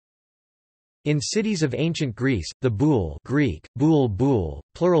In cities of ancient Greece, the boule Greek, boule boule,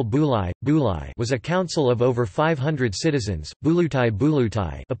 plural boulai, boulai was a council of over 500 citizens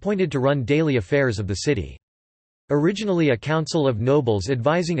bouloutai, appointed to run daily affairs of the city. Originally a council of nobles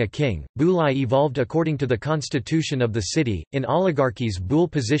advising a king, boulai evolved according to the constitution of the city. In oligarchies, boule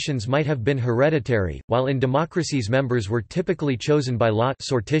positions might have been hereditary, while in democracies members were typically chosen by lot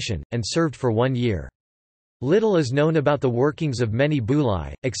sortition, and served for 1 year. Little is known about the workings of many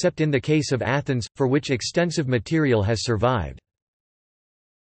boulai, except in the case of Athens, for which extensive material has survived.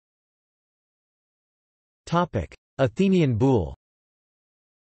 Athenian boule.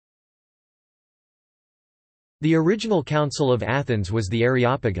 The original council of Athens was the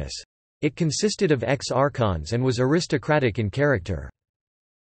Areopagus. It consisted of ex-archons and was aristocratic in character.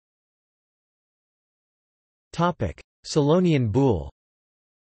 Solonian boule.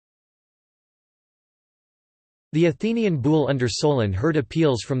 The Athenian boule under Solon heard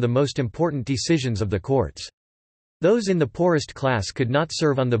appeals from the most important decisions of the courts. Those in the poorest class could not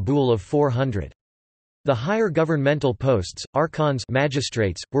serve on the boule of 400. The higher governmental posts, archons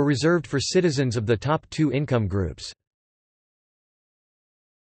magistrates, were reserved for citizens of the top 2 income groups.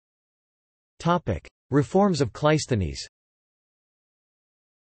 Reforms of Cleisthenes.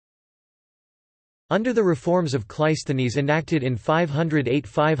 Under the reforms of Cleisthenes enacted in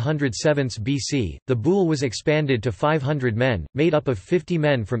 508–507 BC, the boule was expanded to 500 men, made up of 50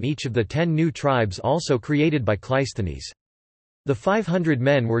 men from each of the 10 new tribes also created by Cleisthenes. The 500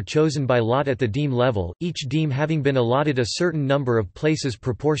 men were chosen by lot at the deme level, each deme having been allotted a certain number of places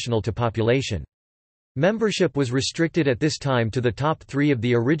proportional to population. Membership was restricted at this time to the top 3 of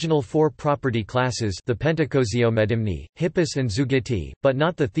the original 4 property classes, the Pentakoziomedimni, Hippus and Zougiti, but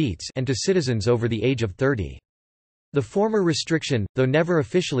not the Thetes, and to citizens over the age of 30. The former restriction, though never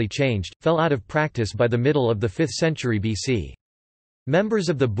officially changed, fell out of practice by the middle of the 5th century BC. Members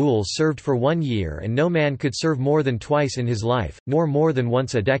of the boule served for 1 year, and no man could serve more than twice in his life, nor more than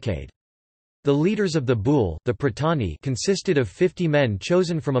once a decade. The leaders of the boule, the prytani, consisted of 50 men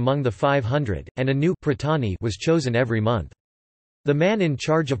chosen from among the 500, and a new prytani was chosen every month. The man in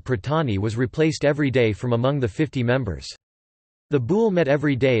charge of prytani was replaced every day from among the 50 members. The boule met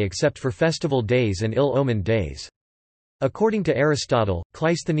every day except for festival days and ill-omened days. According to Aristotle,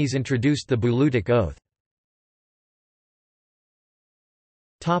 Cleisthenes introduced the bouleutic oath.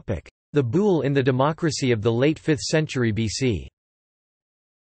 The boule in the democracy of the late 5th century BC.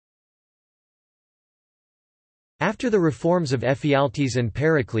 After the reforms of Ephialtes and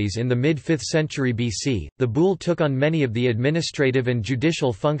Pericles in the mid-5th century BC, the boule took on many of the administrative and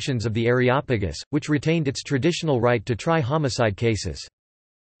judicial functions of the Areopagus, which retained its traditional right to try homicide cases.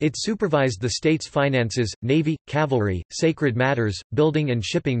 It supervised the state's finances, navy, cavalry, sacred matters, building and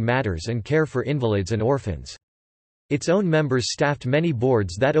shipping matters and care for invalids and orphans. Its own members staffed many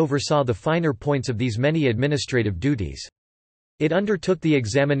boards that oversaw the finer points of these many administrative duties. It undertook the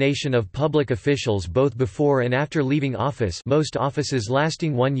examination of public officials both before and after leaving office, most offices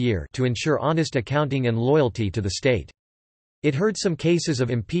lasting 1 year, to ensure honest accounting and loyalty to the state. It heard some cases of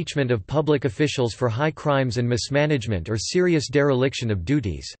impeachment of public officials for high crimes and mismanagement or serious dereliction of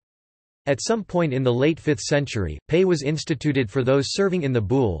duties. At some point in the late 5th century, pay was instituted for those serving in the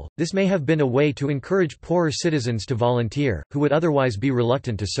boule. This may have been a way to encourage poorer citizens to volunteer, who would otherwise be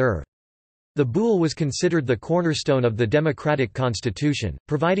reluctant to serve. The boule was considered the cornerstone of the democratic constitution,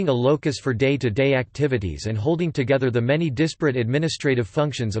 providing a locus for day-to-day activities and holding together the many disparate administrative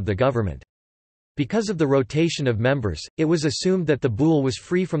functions of the government. Because of the rotation of members, it was assumed that the boule was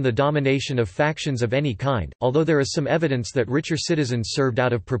free from the domination of factions of any kind, although there is some evidence that richer citizens served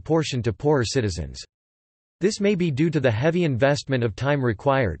out of proportion to poorer citizens. This may be due to the heavy investment of time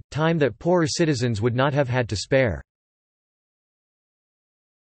required, time that poorer citizens would not have had to spare.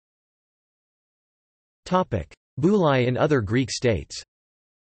 Boulai in other Greek states.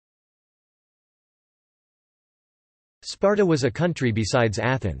 Sparta was a country besides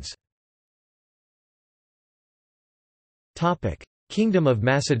Athens. Kingdom of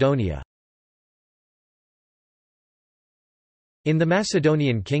Macedonia. In the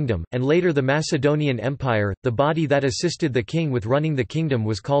Macedonian kingdom, and later the Macedonian Empire, the body that assisted the king with running the kingdom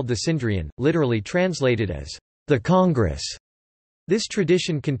was called the Syndrion, literally translated as the Congress. This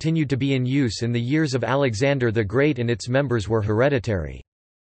tradition continued to be in use in the years of Alexander the Great, and its members were hereditary.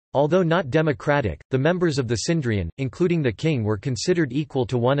 Although not democratic, the members of the Syndrion, including the king, were considered equal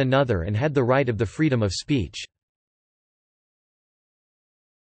to one another and had the right of the freedom of speech.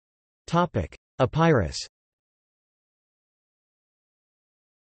 Epirus.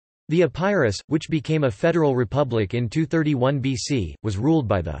 The Epirus, which became a federal republic in 231 BC, was ruled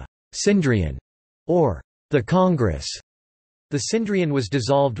by the Syndrion, or the Congress. The Sindrian was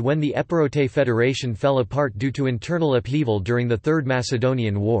dissolved when the Epirote Federation fell apart due to internal upheaval during the Third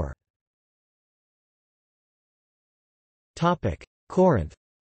Macedonian War. Corinth.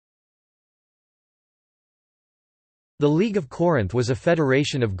 The League of Corinth was a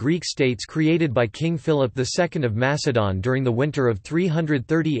federation of Greek states created by King Philip II of Macedon during the winter of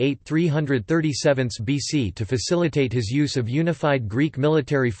 338–337 BC to facilitate his use of unified Greek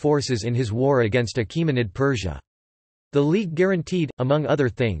military forces in his war against Achaemenid Persia. The League guaranteed, among other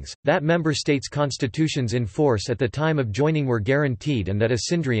things, that member states' constitutions in force at the time of joining were guaranteed and that a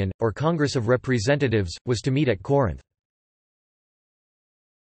Sindrian, or Congress of Representatives, was to meet at Corinth.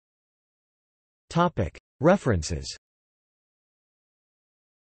 References.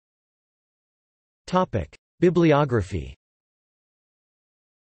 Bibliography.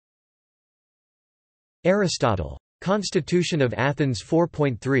 Aristotle. Constitution of Athens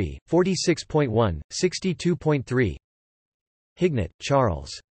 4.3, 46.1, 62.3. Hignett, Charles.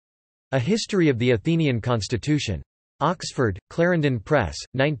 A History of the Athenian Constitution. Oxford, Clarendon Press,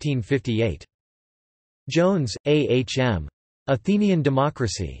 1958. Jones, A. H. M. Athenian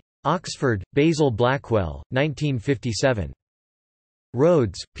Democracy. Oxford, Basil Blackwell, 1957.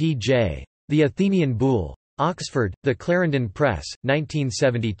 Rhodes, P. J. The Athenian Boule. Oxford, The Clarendon Press,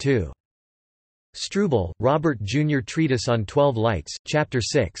 1972. Struble, Robert Jr. Treatise on 12 Lights, Chapter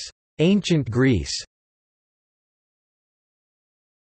 6. Ancient Greece.